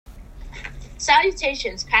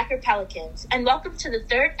Salutations, Packer Pelicans, and welcome to the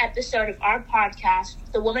third episode of our podcast,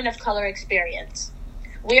 The Woman of Color Experience.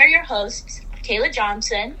 We are your hosts, Kayla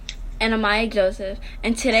Johnson and Amaya Joseph,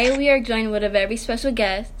 and today we are joined with a very special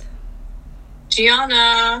guest,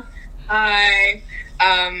 Gianna. Hi,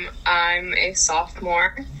 I'm a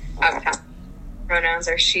sophomore. Pronouns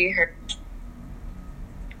are she, her,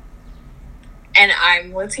 and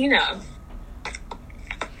I'm Latina.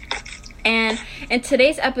 And in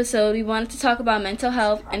today's episode, we wanted to talk about mental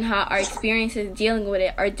health and how our experiences dealing with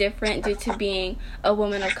it are different due to being a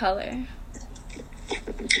woman of color.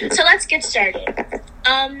 So let's get started.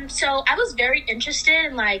 So I was very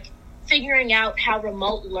interested in figuring out how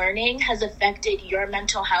remote learning has affected your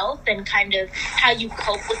mental health and kind of how you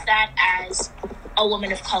cope with that as a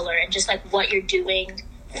woman of color and just what you're doing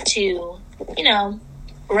to,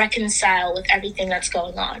 reconcile with everything that's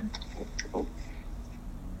going on.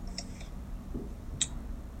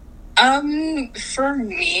 For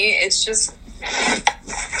me, it's just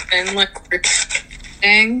been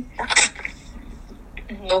thing.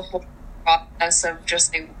 The whole process of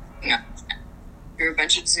just through a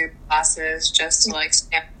bunch of Zoom classes just to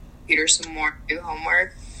stay on the computer some more, do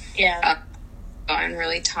homework. Yeah. Gotten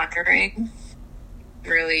really tiring,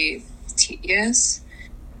 really tedious.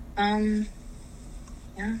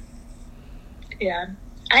 Yeah,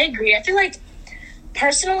 I agree. I feel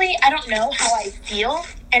personally, I don't know how I feel.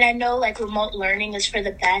 And I know remote learning is for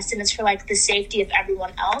the best and it's for the safety of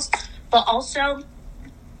everyone else. But also,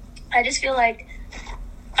 I just feel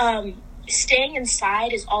staying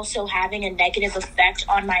inside is also having a negative effect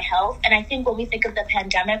on my health. And I think when we think of the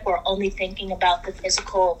pandemic, we're only thinking about the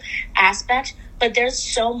physical aspect. But there's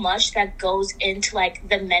so much that goes into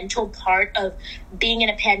the mental part of being in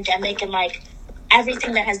a pandemic and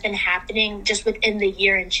everything that has been happening just within the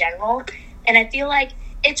year in general. And I feel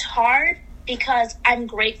it's hard because I'm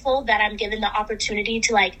grateful that I'm given the opportunity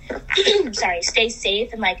to stay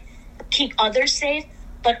safe and keep others safe.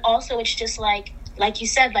 But also it's just like you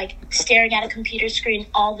said, staring at a computer screen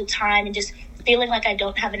all the time and just feeling I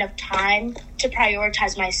don't have enough time to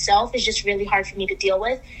prioritize myself is just really hard for me to deal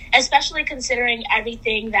with, especially considering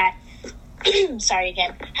everything that,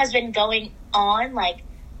 has been going on.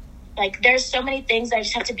 There's so many things that I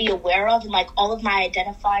just have to be aware of, and all of my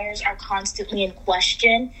identifiers are constantly in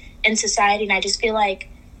question in society, and I just feel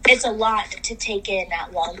it's a lot to take in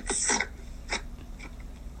at once.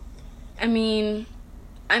 I mean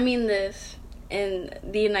this in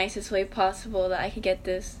the nicest way possible that I could get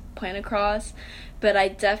this point across, but I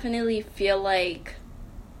definitely feel like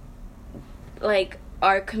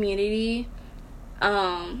our community,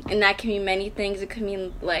 and that can mean many things. It could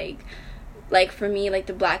mean for me,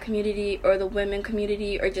 the Black community or the women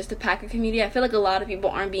community or just the Packer community. I feel a lot of people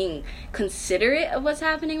aren't being considerate of what's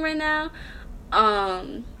happening right now.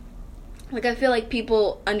 I feel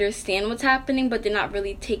people understand what's happening, but they're not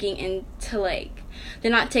really taking into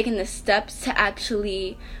they're not taking the steps to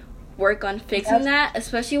actually work on fixing that,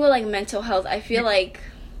 especially with mental health. I feel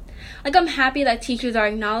I'm happy that teachers are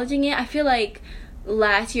acknowledging it. I feel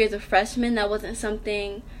last year as a freshman, that wasn't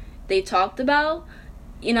something they talked about.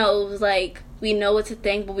 It was we know it's a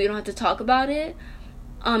thing, but we don't have to talk about it.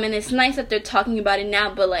 And it's nice that they're talking about it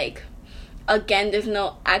now, but again, there's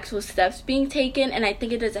no actual steps being taken, and I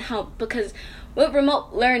think it doesn't help because with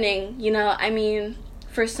remote learning,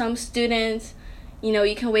 for some students,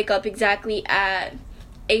 you can wake up exactly at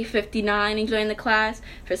 8:59 and join the class.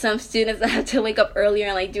 For some students that have to wake up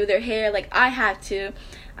earlier and do their hair, I have to.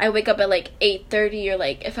 I wake up at 8:30, or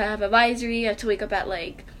if I have advisory, I have to wake up at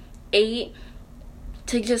 8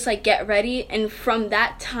 to just get ready. And from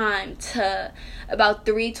that time to about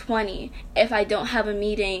 3:20, if I don't have a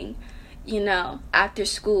meeting, after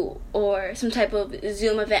school or some type of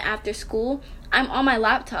Zoom event after school, I'm on my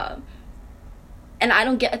laptop. And I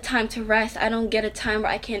don't get a time to rest. I don't get a time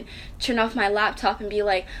where I can turn off my laptop and be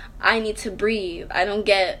I need to breathe. I don't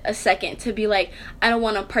get a second to be I don't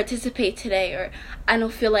want to participate today, or I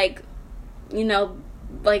don't feel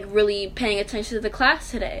really paying attention to the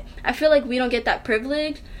class today. I feel we don't get that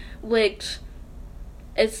privilege, which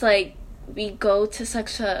it's we go to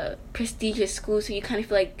such a prestigious school, so you kind of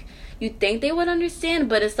feel you think they would understand,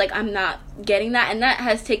 but it's I'm not getting that, and that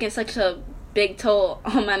has taken such a big toll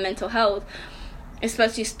on my mental health,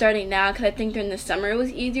 especially starting now, because I think during the summer it was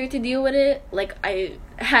easier to deal with it. I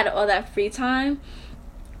had all that free time,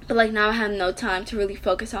 but now I have no time to really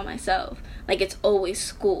focus on myself. It's always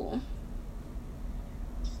school.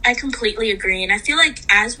 I completely agree, and I feel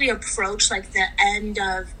as we approach the end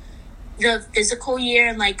of the physical year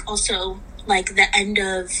and also the end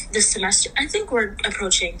of the semester, I think we're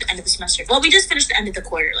approaching the end of the semester. Well, we just finished the end of the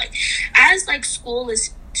quarter. As school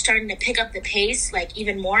is starting to pick up the pace, like,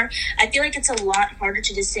 even more, I feel like it's a lot harder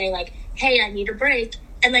to just say, like, hey, I need a break.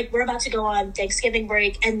 And, like, we're about to go on Thanksgiving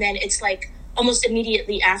break, and then it's, like, almost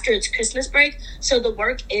immediately after it's Christmas break. So the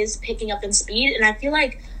work is picking up in speed. And I feel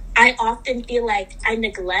like I often feel like I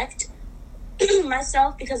neglect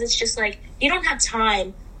myself because it's just, like, you don't have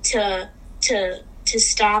time to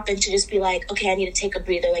stop and to just be like, okay, I need to take a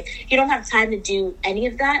breather. Like, you don't have time to do any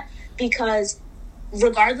of that because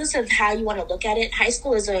regardless of how you want to look at it, high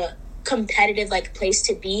school is a competitive, like, place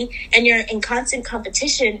to be, and you're in constant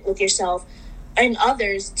competition with yourself and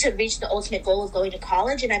others to reach the ultimate goal of going to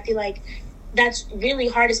college. And I feel like that's really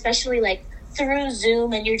hard, especially, like, through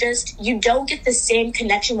Zoom, and you don't get the same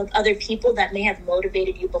connection with other people that may have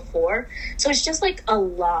motivated you before. So it's just, like, a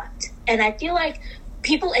lot. And I feel like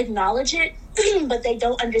people acknowledge it, but they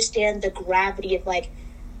don't understand the gravity of, like,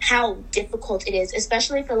 how difficult it is,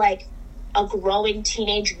 especially for, like, a growing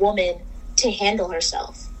teenage woman to handle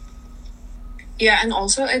herself. Yeah, and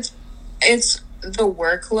also it's the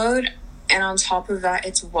workload, and on top of that,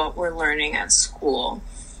 it's what we're learning at school.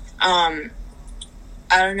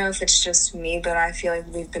 I don't know if it's just me, but I feel like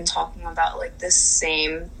we've been talking about, like, the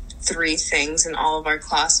same 3 things in all of our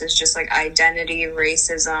classes, just, like, identity,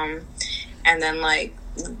 racism, and then, like,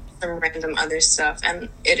 some random other stuff. And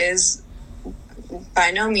it is,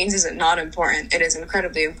 by no means is it not important. It is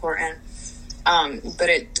incredibly important. But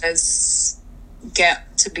it does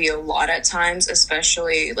get to be a lot at times,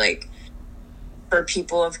 especially, like, for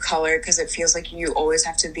people of color, because it feels like you always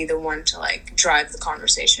have to be the one to, like, drive the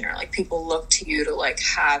conversation, or, like, people look to you to, like,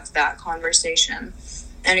 have that conversation,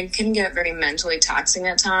 and it can get very mentally taxing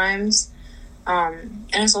at times. And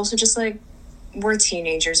it's also just, like, we're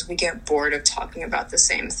teenagers, we get bored of talking about the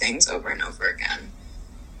same things over and over again.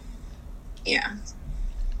 Yeah.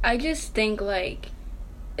 I just think, like,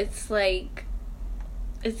 it's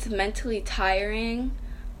mentally tiring,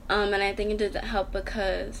 and I think it doesn't help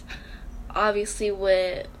because obviously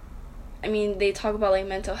they talk about, like,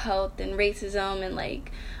 mental health and racism and, like,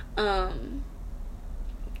 I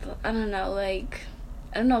don't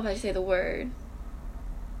know if I say the word.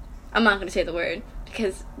 I'm not going to say the word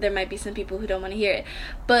because there might be some people who don't want to hear it.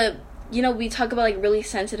 But, we talk about, like, really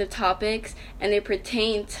sensitive topics, and they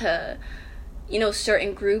pertain to,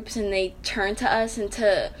 certain groups, and they turn to us and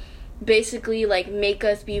to basically, like, make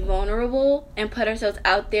us be vulnerable and put ourselves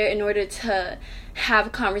out there in order to have a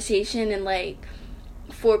conversation, and, like,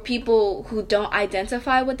 for people who don't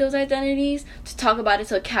identify with those identities to talk about it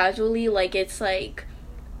so casually. Like, it's like,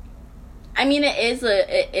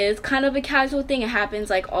 it is kind of a casual thing. It happens,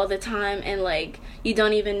 like, all the time, and, like, you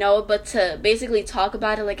don't even know it, but to basically talk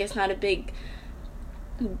about it like it's not a big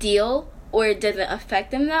deal or it doesn't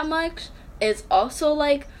affect them that much is also,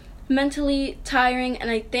 like, mentally tiring. And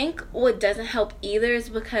I think what doesn't help either is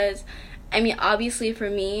because, obviously for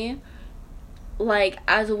me, like,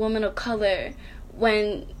 as a woman of color,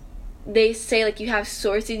 when they say, like, you have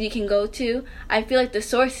sources you can go to, I feel like the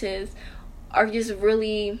sources are just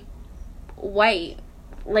really white.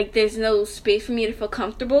 Like, there's no space for me to feel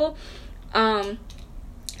comfortable. And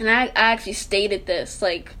I actually stated this,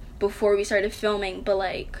 like, before we started filming, but,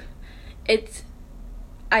 like,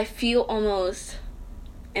 I feel almost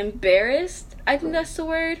embarrassed, I think that's the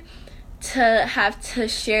word, to have to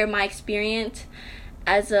share my experience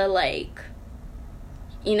as a, like,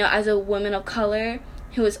 as a woman of color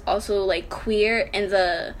who is also, like, queer, and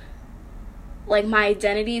the, like, my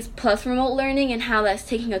identities plus remote learning and how that's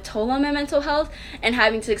taking a toll on my mental health, and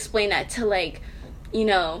having to explain that to, like,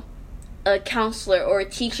 a counselor or a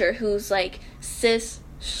teacher who's, like, cis,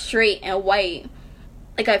 straight, and white.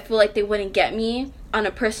 Like, I feel like they wouldn't get me on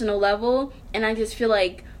a personal level, and I just feel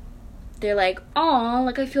like they're like, oh,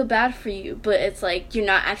 like, I feel bad for you, but it's like, you're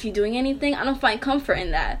not actually doing anything. I don't find comfort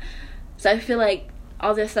in that. So I feel like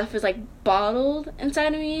all this stuff is, like, bottled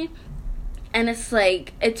inside of me, and it's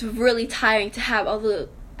like, it's really tiring to have all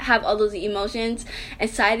those emotions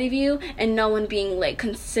inside of you and no one being, like,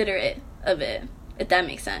 considerate of it, if that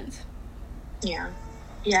makes sense. Yeah,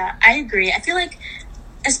 I agree. I feel like,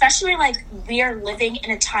 especially, like, we are living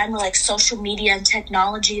in a time where, like, social media and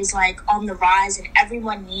technology is, like, on the rise, and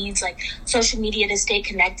everyone needs, like, social media to stay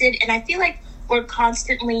connected. And I feel like we're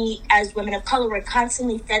constantly, as women of color, we're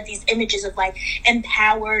constantly fed these images of, like,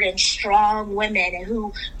 empowered and strong women and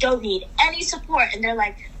who don't need any support. And they're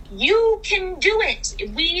like, you can do it.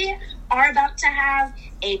 We are about to have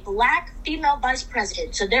a Black female vice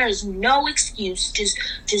president, so there is no excuse.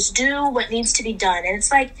 Just do what needs to be done. And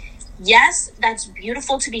it's like, yes, that's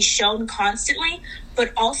beautiful to be shown constantly,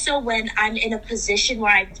 but also when I'm in a position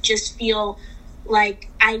where I just feel like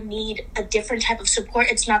I need a different type of support,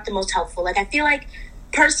 it's not the most helpful. Like, I feel like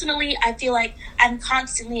personally, I feel like I'm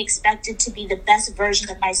constantly expected to be the best version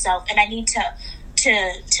of myself, and I need to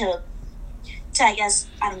I guess,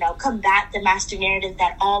 I don't know, combat the master narrative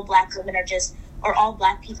that all Black women are just, or all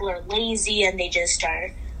Black people are lazy and they just are,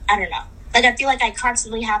 I don't know. Like, I feel like I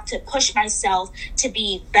constantly have to push myself to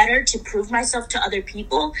be better, to prove myself to other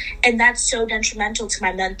people. And that's so detrimental to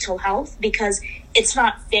my mental health, because it's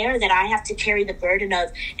not fair that I have to carry the burden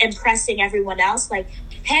of impressing everyone else. Like,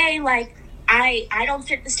 hey, like, I don't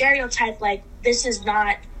fit the stereotype. Like, this is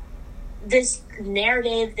not, this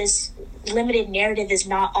narrative, this limited narrative is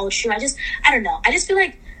not all true. I don't know. I just feel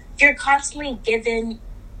like you're constantly given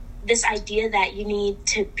this idea that you need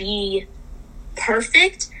to be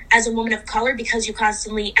perfect as a woman of color, because you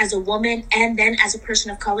constantly, as a woman and then as a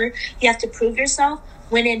person of color, you have to prove yourself,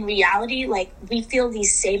 when in reality, like, we feel the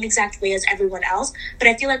same exact way as everyone else, but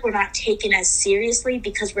I feel like we're not taken as seriously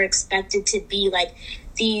because we're expected to be like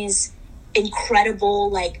these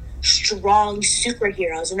incredible, like, strong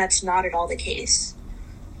superheroes, and that's not at all the case.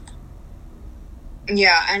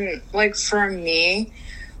 Yeah, and like for me,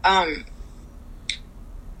 I'm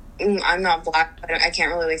not Black, but I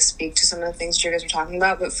can't really like speak to some of the things you guys are talking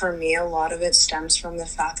about, but for me, a lot of it stems from the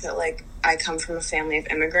fact that like I come from a family of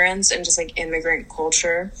immigrants, and just like immigrant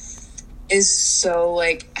culture is so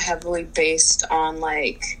like heavily based on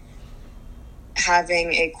like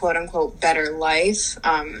having a quote unquote better life,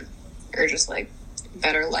 or just like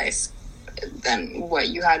better life than what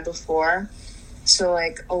you had before. So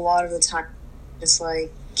like a lot of the time, just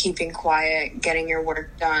like keeping quiet, getting your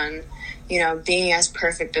work done, you know, being as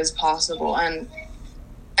perfect as possible. And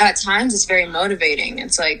at times it's very motivating.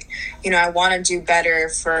 It's like, you know, I want to do better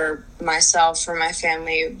for myself, for my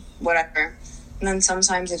family, whatever. And then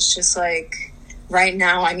sometimes it's just like, right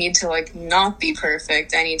now I need to like not be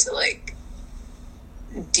perfect. I need to like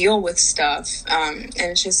deal with stuff. And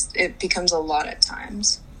it's just, it becomes a lot at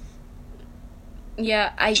times.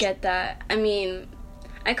 Yeah, I get that. I mean,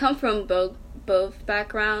 I come from both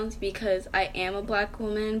backgrounds because I am a Black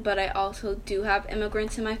woman, but I also do have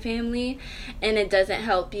immigrants in my family, and it doesn't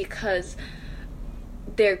help because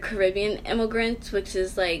they're Caribbean immigrants, which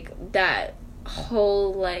is like that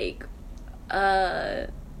whole like that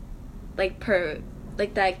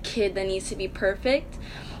kid that needs to be perfect.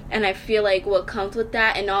 And I feel like what comes with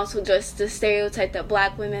that, and also just the stereotype that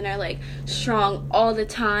Black women are like strong all the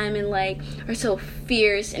time and like are so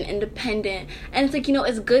fierce and independent. And it's like, you know,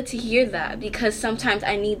 it's good to hear that, because sometimes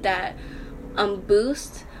I need that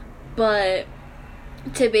boost, but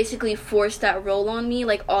to basically force that role on me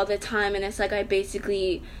like all the time, and it's like I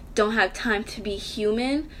basically don't have time to be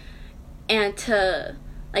human and to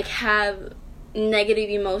like have negative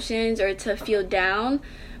emotions or to feel down.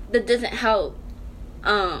 That doesn't help.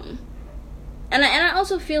 And I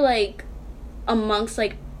also feel like amongst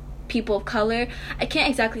like people of color, I can't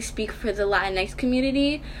exactly speak for the Latinx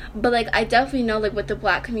community, but like I definitely know like with the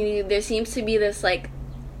Black community there seems to be this like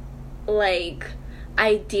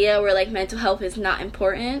idea where like mental health is not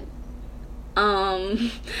important.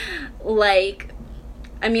 Like,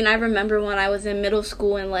 I mean, I remember when I was in middle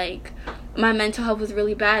school and like my mental health was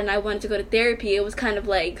really bad and I wanted to go to therapy, it was kind of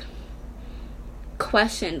like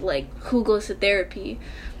questioned, like, who goes to therapy?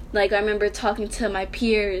 Like, I remember talking to my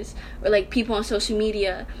peers or like people on social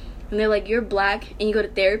media, and they're like, you're Black and you go to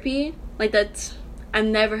therapy? Like, that's, I've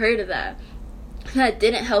never heard of that. That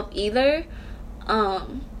didn't help either.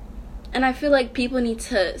 And I feel like people need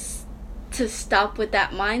to stop with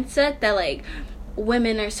that mindset that like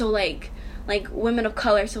women are so like women of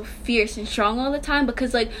color are so fierce and strong all the time,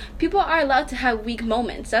 because like people are allowed to have weak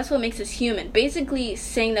moments. That's what makes us human. Basically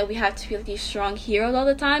saying that we have to be like these strong heroes all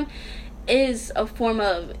the time is a form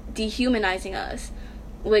of dehumanizing us,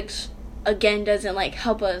 which again doesn't like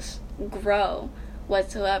help us grow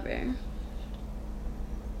whatsoever.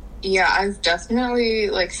 Yeah, I've definitely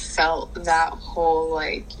like felt that whole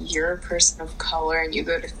like you're a person of color and you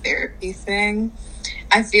go to therapy thing.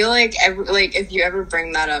 I feel like if you ever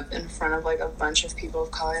bring that up in front of like a bunch of people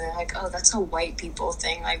of color, they're like, oh, that's a white people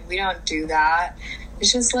thing. Like, we don't do that.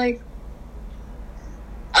 It's just like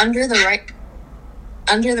under the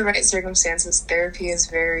right circumstances, therapy is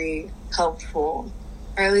very helpful,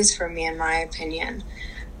 or at least for me, in my opinion.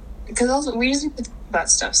 Because also we just need to talk about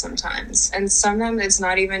stuff sometimes, and sometimes it's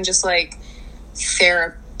not even just like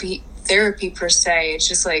therapy per se. It's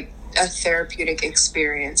just like a therapeutic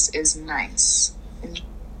experience is nice.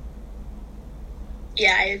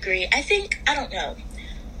 Yeah, I agree. I don't know.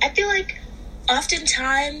 I feel like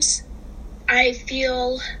oftentimes I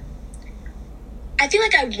feel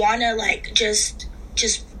like I want to like just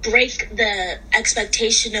break the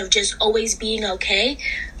expectation of just always being okay.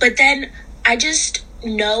 But then I just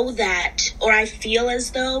know that, or I feel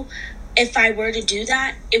as though if I were to do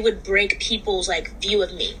that, it would break people's like view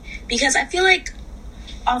of me, because I feel like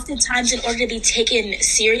oftentimes in order to be taken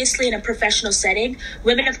seriously in a professional setting,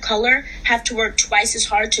 women of color have to work twice as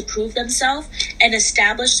hard to prove themselves and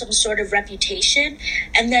establish some sort of reputation.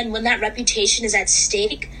 And then when that reputation is at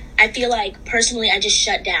stake, I feel like personally I just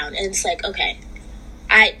shut down, and it's like, okay,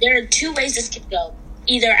 there are two ways this could go.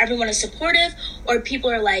 Either everyone is supportive, or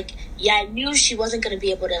people are like, yeah, I knew she wasn't going to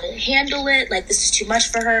be able to handle it, like this is too much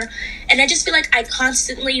for her. And I just feel like I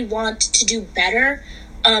constantly want to do better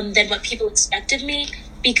than what people expect of me,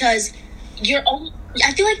 because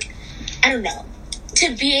I feel like, I don't know,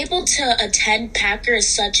 to be able to attend Packer is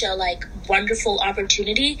such a like wonderful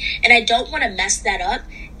opportunity, and I don't want to mess that up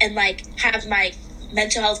and like have my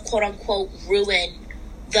mental health quote unquote ruin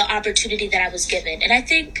the opportunity that I was given. And I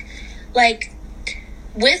think like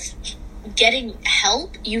with getting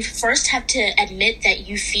help, you first have to admit that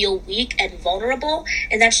you feel weak and vulnerable,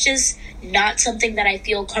 and that's just not something that I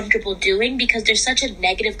feel comfortable doing, because there's such a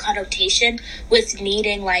negative connotation with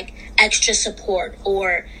needing like extra support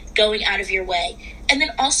or going out of your way. And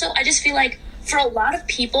then also I just feel like for a lot of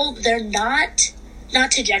people, they're not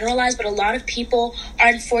to generalize, but a lot of people are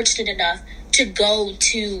unfortunate enough to go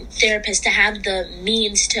to therapists, to have the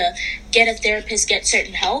means to get a therapist, get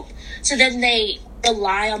certain help. So then they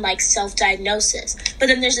rely on like self-diagnosis. But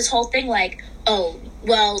then there's this whole thing like, oh,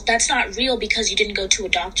 well, that's not real because you didn't go to a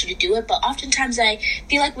doctor to do it. But oftentimes I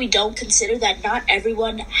feel like we don't consider that not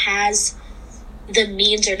everyone has the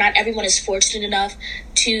means, or not everyone is fortunate enough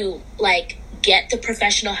to like get the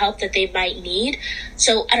professional help that they might need.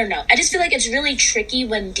 So I don't know. I just feel like it's really tricky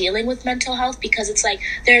when dealing with mental health, because it's like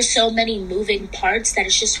there are so many moving parts that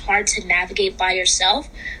it's just hard to navigate by yourself.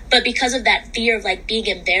 But because of that fear of like being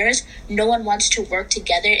embarrassed, no one wants to work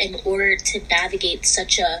together in order to navigate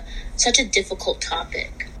such a difficult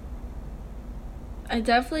topic. I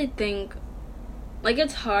definitely think like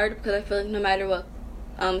it's hard, because I feel like no matter what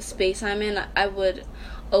space I'm in, I would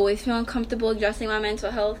always feel uncomfortable addressing my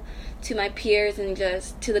mental health to my peers and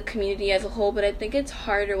just to the community as a whole. But I think it's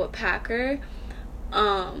harder with Packer.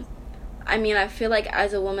 I mean, I feel like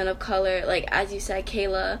as a woman of color, like as you said,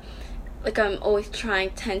 Kayla, like I'm always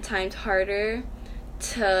trying 10 times harder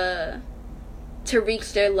to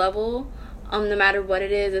reach their level, no matter what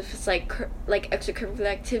it is. If it's like extracurricular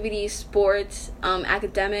activities, sports,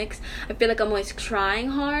 academics, I feel like I'm always trying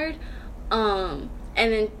hard, and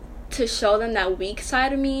then to show them that weak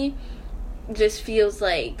side of me just feels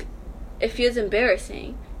like, it feels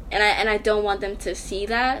embarrassing, and I don't want them to see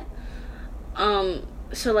that.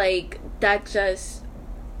 So like that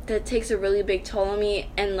takes a really big toll on me.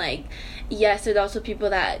 And like, yes, there's also people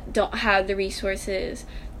that don't have the resources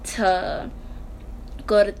to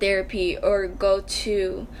go to therapy or go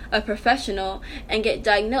to a professional and get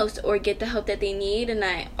diagnosed or get the help that they need. And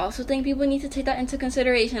I also think people need to take that into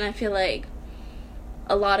consideration. I feel like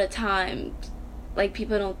a lot of times like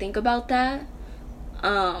people don't think about that,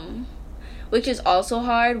 which is also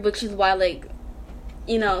hard, which is why like,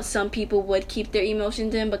 you know, some people would keep their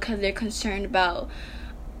emotions in because they're concerned about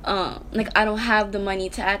like I don't have the money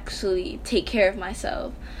to actually take care of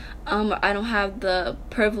myself, or I don't have the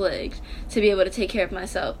privilege to be able to take care of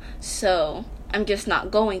myself, so I'm just not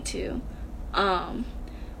going to,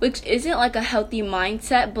 which isn't like a healthy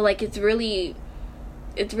mindset, but like it's really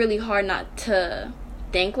hard not to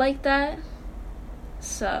think like that.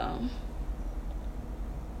 So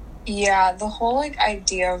yeah, the whole like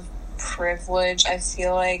idea of privilege, I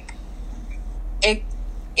feel like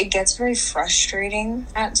it gets very frustrating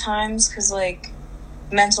at times, because like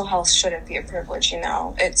mental health shouldn't be a privilege, you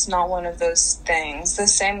know. It's not one of those things. The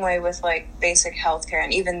same way with like basic healthcare,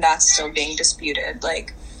 and even that's still being disputed.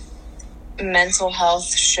 Like mental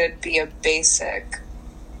health should be a basic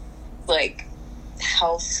like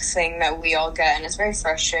health thing that we all get, and it's very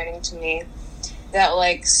frustrating to me that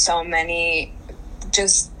like so many,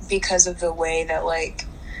 just because of the way that like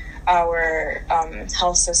our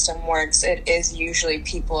health system works, it is usually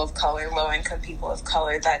people of color, low-income people of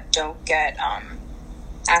color, that don't get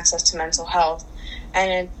access to mental health.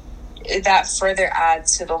 And that further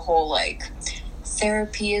adds to the whole like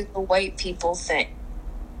therapy is a white people thing.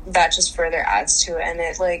 That just further adds to it, and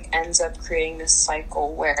it like ends up creating this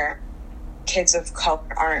cycle where kids of color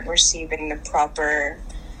aren't receiving the proper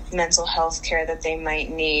mental health care that they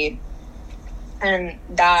might need, and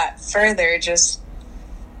that further just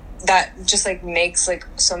like makes like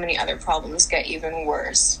so many other problems get even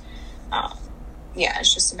worse. Yeah,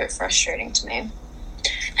 it's just a bit frustrating to me.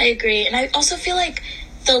 I agree. And I also feel like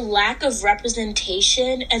the lack of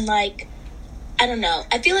representation, and like, I don't know,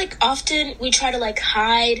 I feel like often we try to like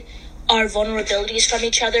hide our vulnerabilities from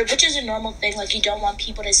each other, which is a normal thing. Like, you don't want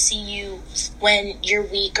people to see you when you're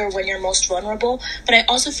weak or when you're most vulnerable. But I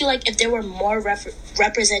also feel like if there were more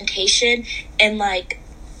representation in, like,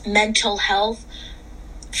 mental health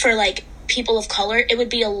for, like, people of color, it would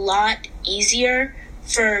be a lot easier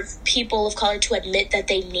for people of color to admit that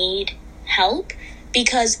they need help.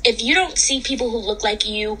 Because if you don't see people who look like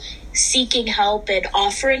you seeking help and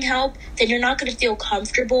offering help, then you're not going to feel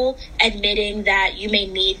comfortable admitting that you may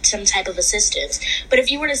need some type of assistance. But if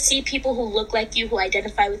you were to see people who look like you, who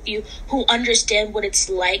identify with you, who understand what it's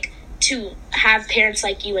like to have parents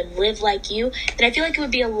like you and live like you, then I feel like it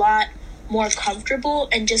would be a lot more comfortable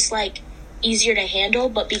and just, like, easier to handle.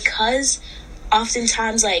 But because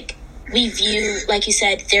oftentimes, like, we view, like you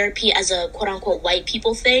said, therapy as a quote-unquote white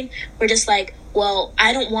people thing, we're just like, well,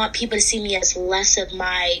 I don't want people to see me as less of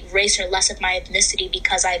my race or less of my ethnicity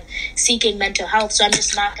because I'm seeking mental health, so I'm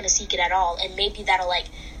just not going to seek it at all. And maybe that'll, like,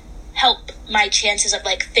 help my chances of,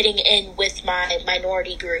 like, fitting in with my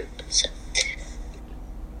minority group. So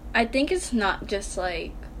I think it's not just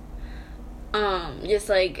like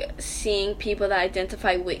seeing people that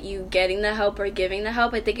identify with you getting the help or giving the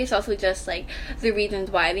help. I think it's also just, like, the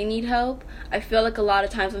reasons why they need help. I feel like a lot of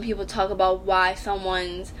times when people talk about why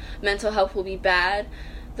someone's mental health will be bad,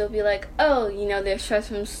 they'll be like, oh, you know, they're stressed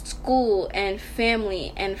from school and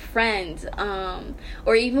family and friends,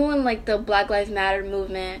 or even when, like, the Black Lives Matter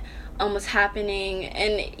movement was happening,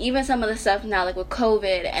 and even some of the stuff now, like with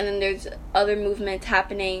COVID, and then there's other movements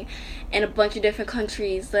happening in a bunch of different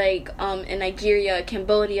countries, like in Nigeria,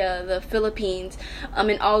 Cambodia, the Philippines,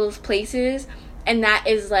 in all those places. And that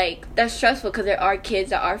is, like, that's stressful because there are kids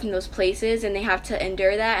that are from those places and they have to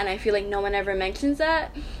endure that, and I feel like no one ever mentions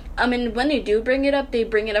that. And when they do bring it up, they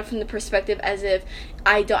bring it up from the perspective as if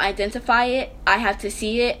I don't identify it, I have to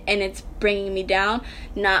see it, and it's bringing me down,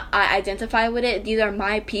 not I identify with it. These are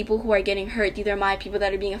my people who are getting hurt. These are my people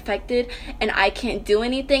that are being affected, and I can't do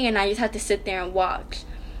anything, and I just have to sit there and watch.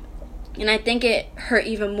 And I think it hurt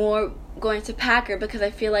even more going to Packer because I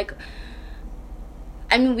feel like,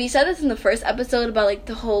 I mean, we said this in the first episode about, like,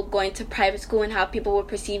 the whole going to private school and how people would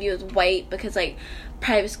perceive you as white because, like,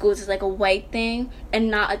 private schools is, like, a white thing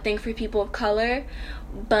and not a thing for people of color.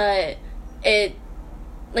 But it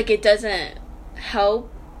doesn't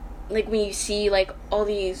help, like, when you see, like, all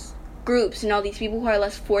these groups and all these people who are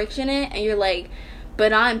less fortunate, and you're like,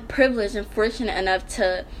 but I'm privileged and fortunate enough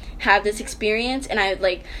to have this experience, and I,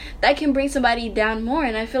 like, that can bring somebody down more.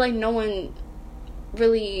 And I feel like no one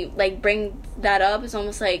really, like, bring that up. It's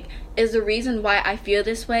almost like, is the reason why I feel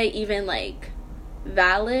this way even, like,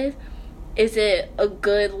 valid? Is it a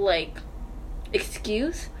good, like,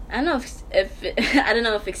 excuse? I don't know if I don't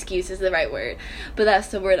know if excuse is the right word, but that's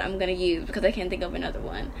the word I'm gonna use because I can't think of another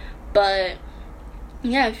one. But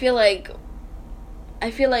yeah, I feel like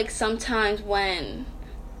sometimes when,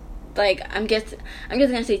 like, I'm just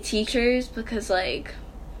gonna say teachers because, like,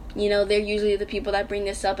 you know, they're usually the people that bring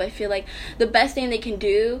this up. I feel like the best thing they can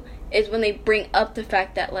do is when they bring up the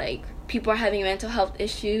fact that, like, people are having mental health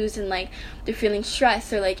issues and, like, they're feeling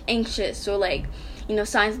stressed or, like, anxious or, like, you know,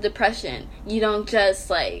 signs of depression. You don't just,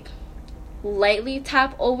 like, lightly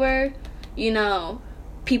tap over, you know,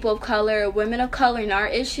 people of color, women of color and our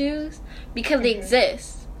issues because they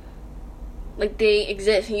exist. Like, they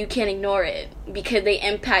exist and you can't ignore it because they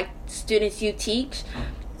impact students you teach,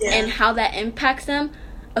 and how that impacts them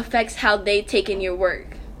affects how they take in your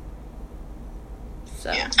work.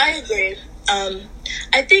 So yeah, I agree.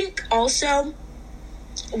 I think also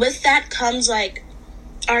with that comes, like,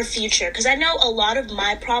 our future, because I know a lot of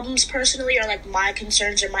my problems personally, or, like, my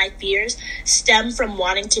concerns or my fears stem from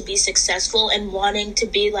wanting to be successful and wanting to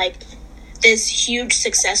be, like, this huge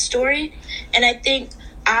success story. And I think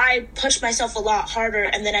I push myself a lot harder,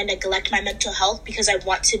 and then I neglect my mental health because I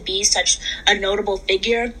want to be such a notable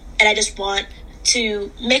figure, and I just want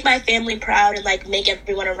to make my family proud and, like, make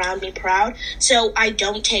everyone around me proud. So I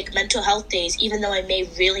don't take mental health days, even though I may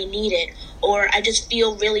really need it. Or I just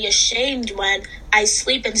feel really ashamed when I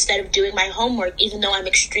sleep instead of doing my homework, even though I'm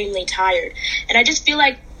extremely tired. And I just feel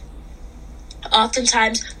like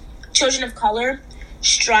oftentimes children of color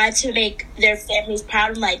strive to make their families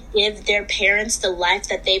proud and, like, give their parents the life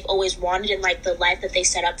that they've always wanted and, like, the life that they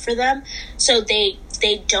set up for them. So they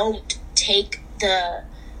don't take the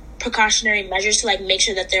precautionary measures to, like, make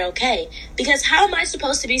sure that they're okay. Because how am I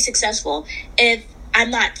supposed to be successful if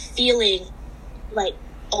I'm not feeling, like,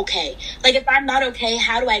 okay? Like, if I'm not okay,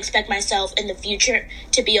 how do I expect myself in the future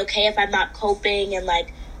to be okay if I'm not coping and,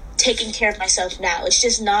 like, taking care of myself now? It's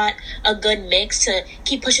just not a good mix to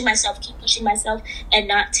keep pushing myself and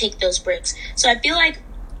not take those breaks. So I feel like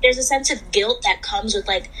there's a sense of guilt that comes with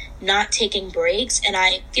like not taking breaks, and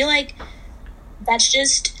I feel like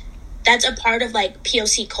that's a part of like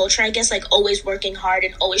POC culture, I guess, like always working hard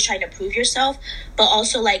and always trying to prove yourself, but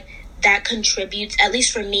also like that contributes, at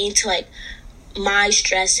least for me, to like my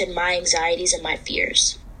stress and my anxieties and my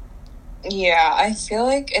fears. Yeah, I feel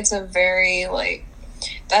like it's a very like,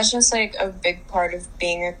 that's just like a big part of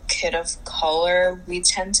being a kid of color. We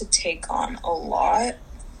tend to take on a lot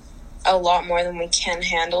more than we can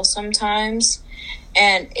handle sometimes,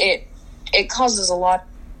 and it causes a lot of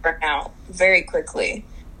burnout very quickly.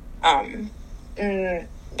 None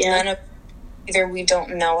of, either we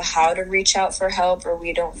don't know how to reach out for help, or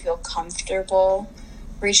we don't feel comfortable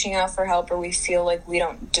reaching out for help, or we feel like we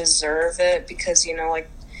don't deserve it because, you know, like,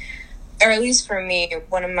 or at least for me,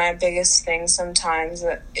 one of my biggest things sometimes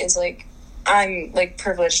is like, I'm like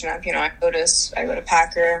privileged enough, you know, I go to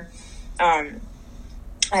Packer,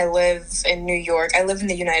 I live in New York, I live in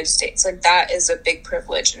the United States, like that is a big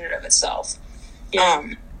privilege in and of itself.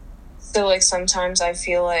 So like sometimes I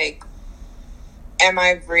feel like, am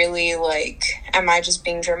I just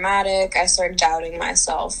being dramatic? I start doubting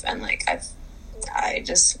myself, and like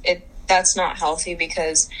that's not healthy,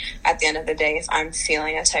 because at the end of the day, if I'm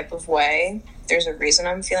feeling a type of way, there's a reason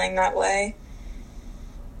I'm feeling that way.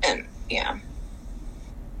 And yeah,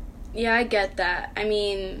 I get that. I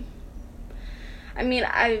mean,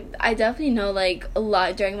 I definitely know, like, a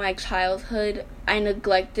lot during my childhood, I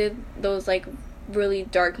neglected those, like, really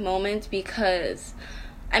dark moments because,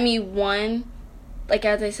 I mean, one, like,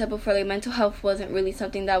 as I said before, like, mental health wasn't really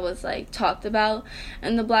something that was, like, talked about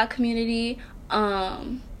in the Black community,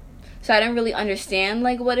 so I didn't really understand,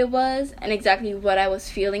 like, what it was and exactly what I was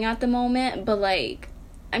feeling at the moment, but, like,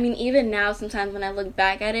 I mean, even now, sometimes when I look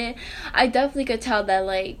back at it, I definitely could tell that,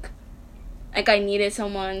 like I needed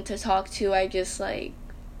someone to talk to. I just, like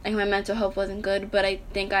my mental health wasn't good, but I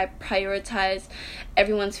think I prioritized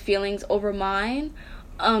everyone's feelings over mine,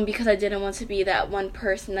 because I didn't want to be that one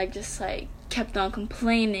person that just, like, kept on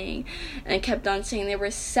complaining and kept on saying they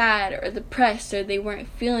were sad or depressed or they weren't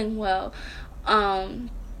feeling well,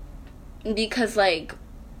 because, like,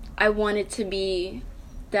 I wanted to be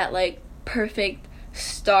that, like, perfect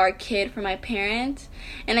star kid for my parents,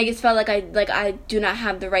 and I just felt like I do not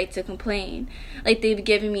have the right to complain. Like, they've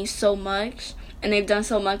given me so much and they've done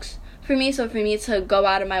so much for me, so for me to go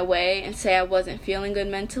out of my way and say I wasn't feeling good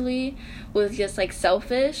mentally was just, like,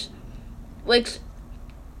 selfish, which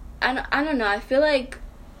I don't know, I feel like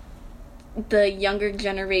the younger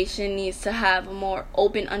generation needs to have a more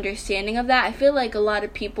open understanding of that. I feel like a lot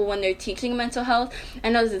of people, when they're teaching mental health, I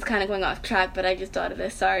know this is kind of going off track, but I just thought of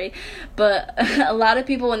this, sorry, but a lot of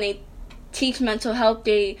people, when they teach mental health,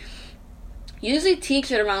 they usually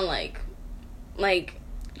teach it around like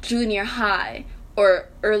junior high or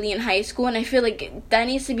early in high school, and I feel like that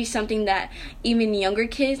needs to be something that even younger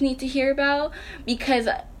kids need to hear about, because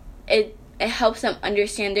it helps them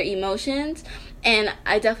understand their emotions. And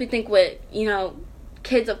I definitely think with, you know,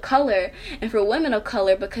 kids of color and for women of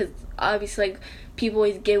color, because obviously, like, people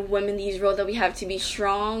always give women these roles that we have to be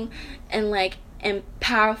strong and, like, and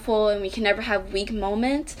powerful, and we can never have weak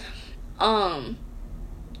moments. And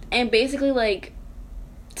basically, like,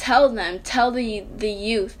 tell the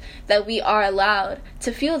youth that we are allowed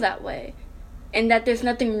to feel that way, and that there's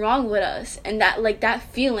nothing wrong with us, and that, like, that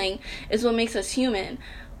feeling is what makes us human.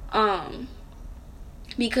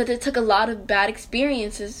 Because it took a lot of bad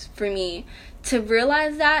experiences for me to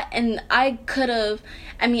realize that, and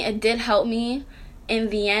it did help me in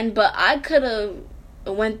the end, but I could have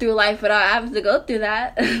went through life without having to go through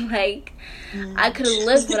that. Like, I could have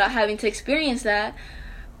lived without having to experience that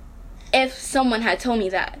if someone had told me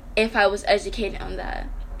that, if I was educated on that.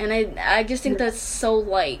 And I just think that's so,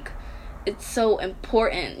 like, it's so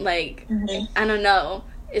important. Like, I don't know.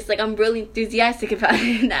 It's like I'm really enthusiastic about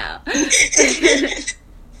it now.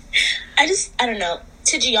 I don't know.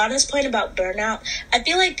 To Gianna's point about burnout, I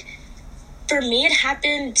feel like for me it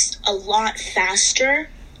happens a lot faster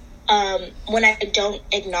when I don't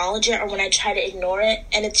acknowledge it or when I try to ignore it.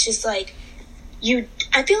 And it's just like,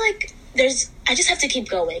 I feel like I just have to keep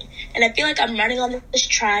going. And I feel like I'm running on this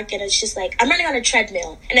track, and it's just like, I'm running on a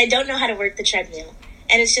treadmill, and I don't know how to work the treadmill.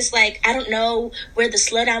 And it's just like, I don't know where the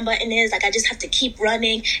slow down button is. Like, I just have to keep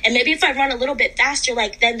running. And maybe if I run a little bit faster,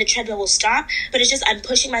 like, then the treadmill will stop. But it's just, I'm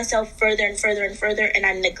pushing myself further and further and further, and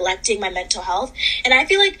I'm neglecting my mental health. And I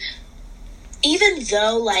feel like even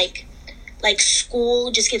though, like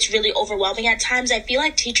school just gets really overwhelming at times, I feel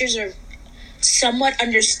like teachers are somewhat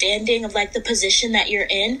understanding of, like, the position that you're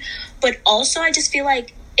in. But also, I just feel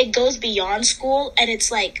like it goes beyond school, and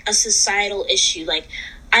it's, like, a societal issue. Like,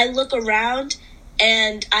 I look around,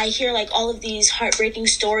 and I hear like all of these heartbreaking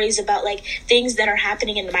stories about like things that are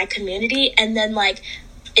happening in my community, and then like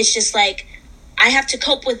it's just like I have to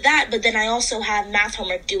cope with that, but then I also have math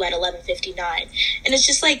homework due at 11:59, and it's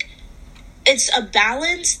just like it's a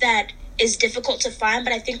balance that is difficult to find,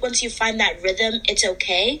 but I think once you find that rhythm, it's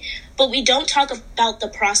okay. But we don't talk about the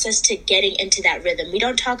process to getting into that rhythm. We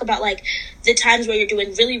don't talk about like the times where you're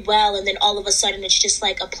doing really well and then all of a sudden it's just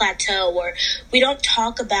like a plateau, or we don't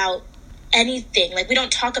talk about anything. Like we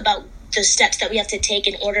don't talk about the steps that we have to take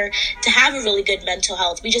in order to have a really good mental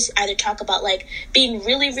health. We just either talk about like being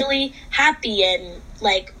really, really happy and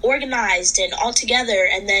like organized and all together,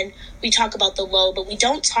 and then we talk about the low, but we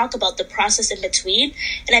don't talk about the process in between.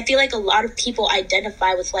 And I feel like a lot of people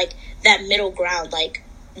identify with like that middle ground, like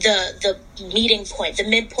the meeting point, the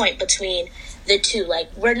midpoint between the two. Like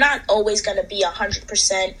we're not always going to be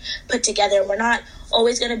 100% put together. We're not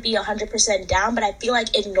always going to be 100% down, but I feel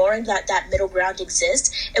like ignoring that middle ground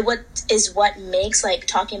exists and what makes like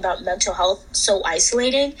talking about mental health so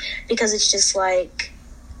isolating, because it's just like,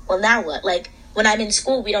 well, now what? Like when I'm in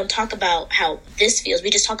school, we don't talk about how this feels. We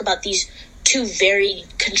just talk about these two very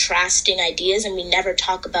contrasting ideas, and we never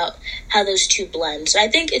talk about how those two blend. So I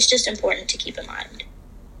think it's just important to keep in mind.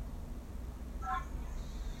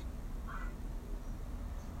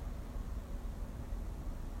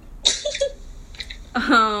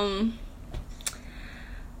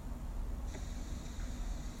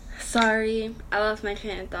 Sorry, I lost my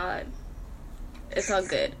train of thought. It's all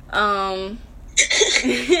good. I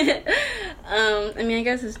mean, I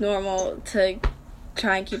guess it's normal to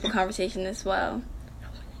try and keep a conversation as well.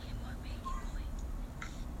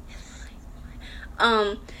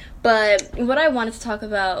 But what I wanted to talk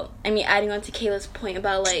about, I mean, adding on to Kayla's point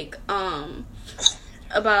about like,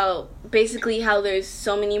 about basically how there's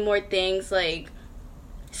so many more things, like,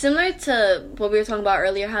 similar to what we were talking about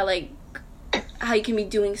earlier, how you can be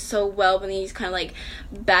doing so well, but then you just kind of like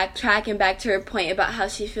backtracking back to her point about how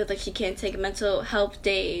she feels like she can't take mental health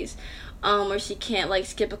days, or she can't like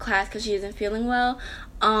skip a class because she isn't feeling well.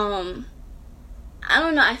 I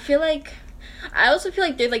don't know. I also feel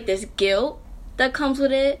like there's like this guilt that comes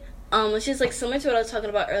with it, which is like similar to what I was talking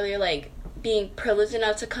about earlier, like being privileged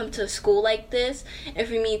enough to come to a school like this, and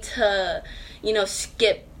for me to, you know,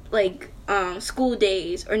 skip like school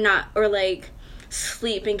days or like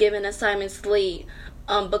sleep and giving assignments late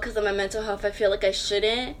because of my mental health. I feel like I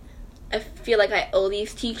shouldn't. I feel like I owe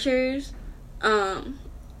these teachers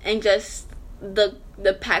and just the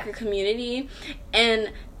Packer community.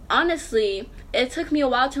 And honestly, it took me a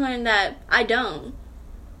while to learn that I don't.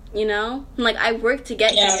 You know? Like, I worked to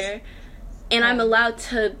get here, and I'm allowed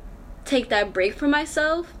to take that break for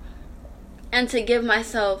myself and to give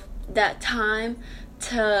myself that time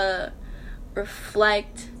to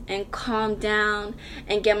reflect and calm down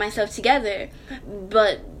and get myself together.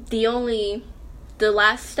 But the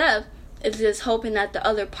last step is just hoping that the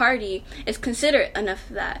other party is considerate enough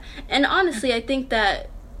of that. And honestly, I think that,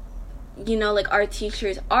 you know, like, our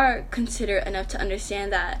teachers are considerate enough to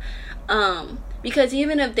understand that. Because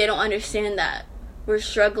even if they don't understand that we're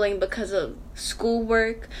struggling because of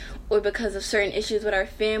schoolwork or because of certain issues with our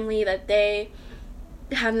family that they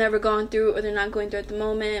have never gone through or they're not going through at the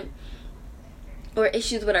moment, or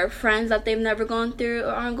issues with our friends that they've never gone through or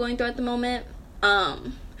aren't going through at the moment,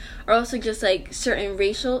 or also just like certain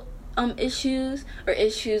racial issues or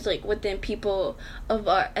issues like within people of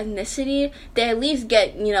our ethnicity, they at least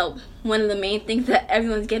get, you know, one of the main things that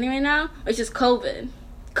everyone's getting right now, which is COVID.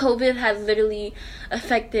 COVID has literally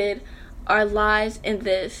affected our lives in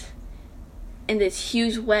this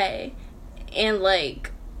huge way, and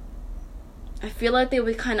like I feel like they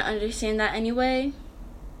would kind of understand that anyway.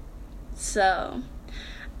 So,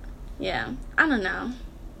 yeah, I don't know.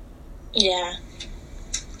 Yeah.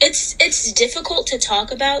 It's difficult to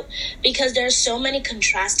talk about because there's so many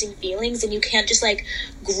contrasting feelings, and you can't just like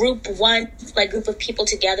group of people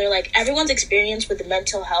together. Like, everyone's experience with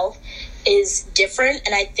mental health is different,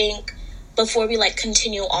 and I think before we like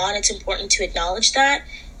continue on, it's important to acknowledge that,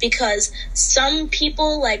 because some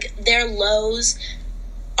people, like, their lows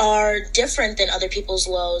are different than other people's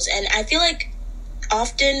lows. And I feel like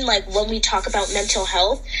often, like, when we talk about mental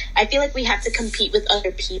health, I feel like we have to compete with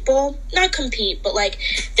other people. Not compete, but like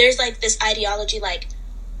there's like this ideology like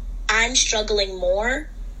I'm struggling more.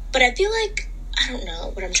 But I feel like, I don't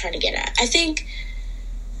know what I'm trying to get at. I think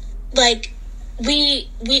like we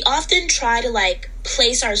often try to like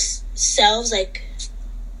place ourselves like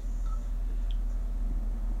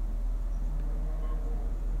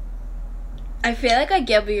I feel like I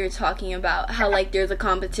get what you're talking about, how like there's a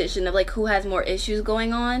competition of like who has more issues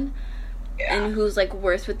going on, and who's like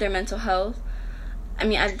worse with their mental health. I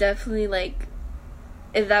mean, I've definitely like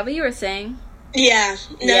Is that what you were saying? Yeah.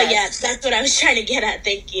 No, Yes. yeah, that's what I was trying to get at.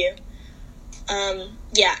 Thank you.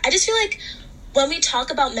 Yeah, I just feel like when we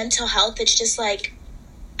talk about mental health, it's just like,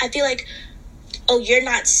 I feel like, oh, you're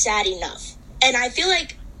not sad enough. And I feel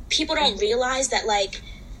like people don't realize that, like,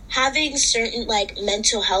 having certain, like,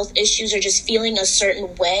 mental health issues or just feeling a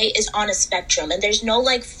certain way is on a spectrum. And there's no,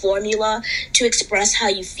 like, formula to express how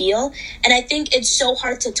you feel. And I think it's so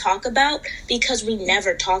hard to talk about because we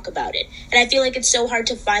never talk about it. And I feel like it's so hard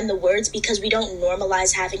to find the words because we don't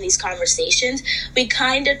normalize having these conversations. We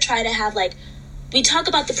kind of try to have, like, we talk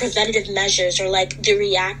about the preventative measures or, like, the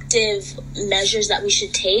reactive measures that we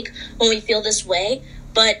should take when we feel this way.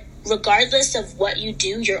 But regardless of what you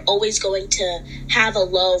do, you're always going to have a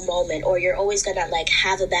low moment or you're always going to, like,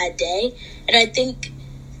 have a bad day. And I think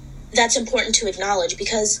that's important to acknowledge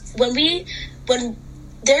because when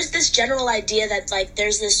there's this general idea that, like,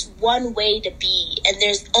 there's this one way to be and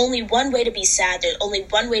there's only one way to be sad, there's only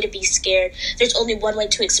one way to be scared, there's only one way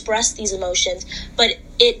to express these emotions, but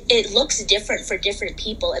it looks different for different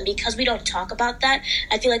people. And because we don't talk about that,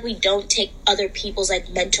 I feel like we don't take other people's, like,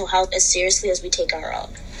 mental health as seriously as we take our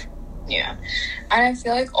own. Yeah. And I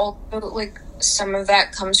feel like also, like, some of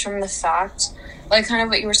that comes from the fact, like, kind of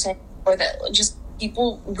what you were saying before, that just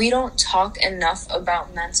people, we don't talk enough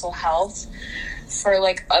about mental health for,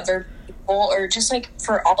 like, other people or just, like,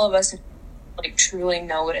 for all of us to, like, truly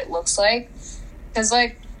know what it looks like. Because,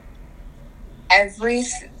 like, every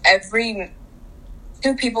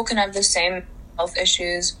two people can have the same health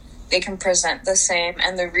issues, they can present the same,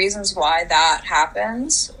 and the reasons why that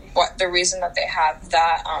happens, the reason that they have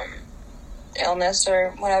that illness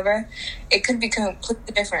or whatever, it could be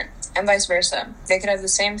completely different, and vice versa. They could have the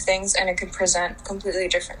same things and it could present completely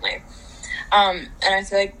differently. And I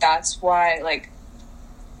feel like that's why, like,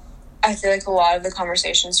 I feel like a lot of the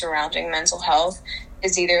conversation surrounding mental health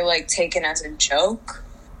is either, like, taken as a joke,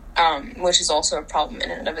 which is also a problem in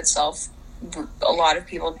and of itself. A lot of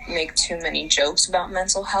people make too many jokes about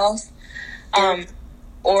mental health,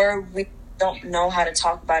 or we don't know how to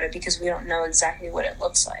talk about it because we don't know exactly what it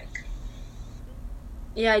looks like.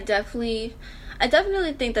 Yeah, I definitely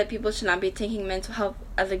think that people should not be taking mental health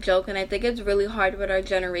as a joke, and I think it's really hard with our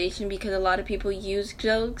generation because a lot of people use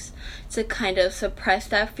jokes to kind of suppress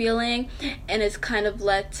that feeling, and it's kind of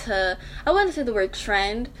led to, I wouldn't say the word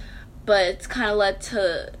trend, but it's kind of led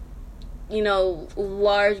to, you know,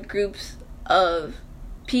 large groups of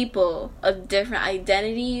people of different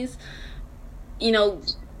identities, you know,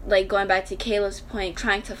 like going back to Kayla's point,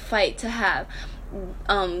 trying to fight to have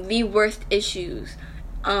the worst issues,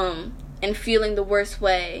 and feeling the worst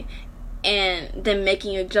way, and then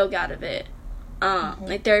making a joke out of it.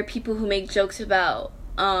 Like, there are people who make jokes about,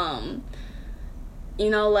 you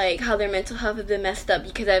know, like, how their mental health has been messed up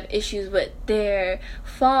because they have issues with their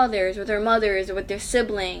fathers, or their mothers, or with their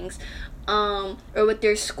siblings, or with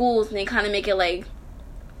their schools, and they kind of make it like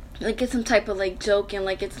it's some type of, like, joke, and,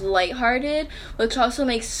 like, it's lighthearted, which also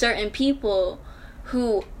makes certain people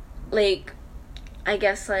who, like, I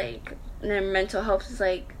guess, like, their mental health is,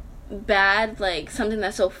 like, bad, like, something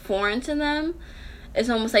that's so foreign to them, it's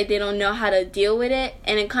almost like they don't know how to deal with it,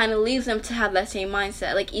 and it kind of leads them to have that same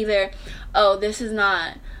mindset, like, either, oh, this is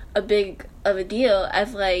not a big of a deal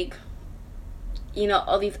as, like, you know,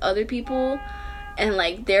 all these other people and,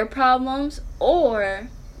 like, their problems, or,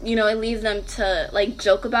 you know, it leads them to, like,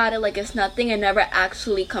 joke about it like it's nothing and never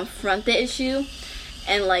actually confront the issue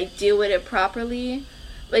and, like, deal with it properly,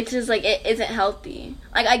 which is, like, it isn't healthy.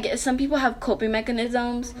 Like, I guess some people have coping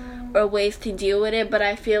mechanisms or ways to deal with it, but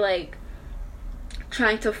I feel like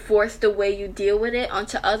trying to force the way you deal with it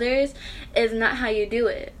onto others is not how you do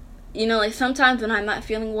it. You know, like, sometimes when I'm not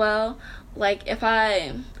feeling well, like,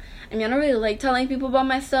 I don't really like telling people about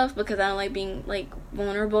myself because I don't like being, like,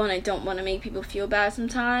 vulnerable, and I don't want to make people feel bad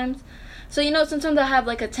sometimes. So, you know, sometimes I have,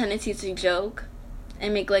 like, a tendency to joke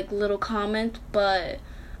and make, like, little comments, but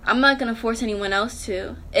I'm not going to force anyone else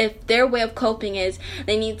to. If their way of coping is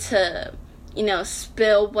they need to, you know,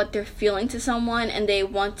 spill what they're feeling to someone and they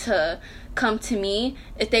want to come to me,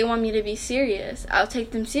 if they want me to be serious, I'll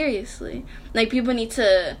take them seriously. Like, people need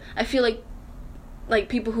to, I feel like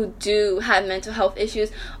people who do have mental health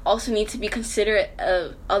issues also need to be considerate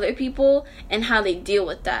of other people and how they deal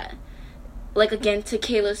with that. Like, again, to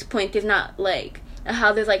Kayla's point, there's not, like,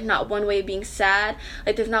 how there's, like, not one way of being sad.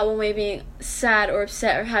 Like, there's not one way of being sad or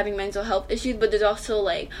upset or having mental health issues, but there's also,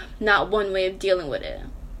 like, not one way of dealing with it.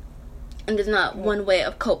 And there's not one way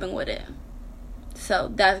of coping with it.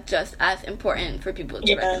 So that's just as important for people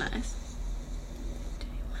to recognize.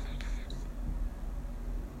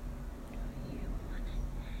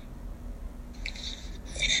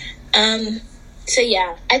 So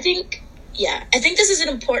yeah, I think, yeah, I think this is an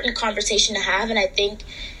important conversation to have, and I think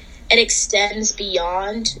it extends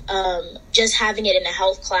beyond just having it in a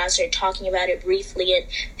health class or talking about it briefly in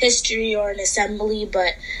history or an assembly.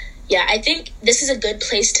 But yeah, I think this is a good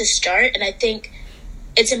place to start, and I think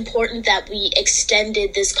it's important that we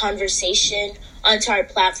extended this conversation onto our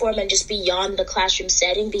platform and just beyond the classroom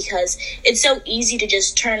setting, because it's so easy to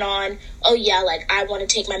just turn on, oh yeah, like I want to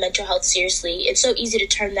take my mental health seriously. It's so easy to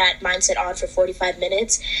turn that mindset on for 45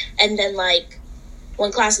 minutes, and then like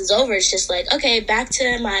when class is over, it's just like, okay, back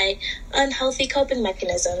to my unhealthy coping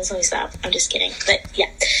mechanisms. Let me stop. I'm just kidding. But yeah.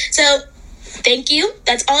 So thank you.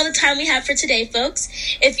 That's all the time we have for today, folks.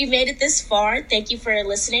 If you made it this far, thank you for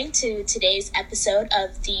listening to today's episode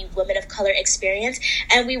of the Women of Color Experience.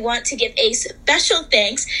 And we want to give a special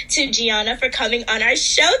thanks to Gianna for coming on our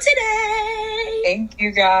show today. Thank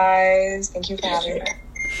you, guys. Thank you for having me.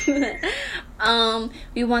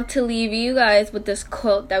 We want to leave you guys with this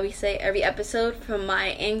quote that we say every episode from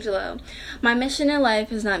Maya Angelou. My mission in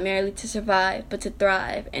life is not merely to survive, but to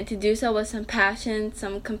thrive, and to do so with some passion,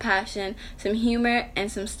 some compassion, some humor,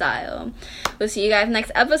 and some style. We'll see you guys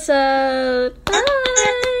next episode. Bye.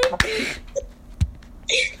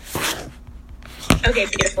 Okay,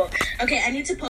 beautiful. Okay, I need to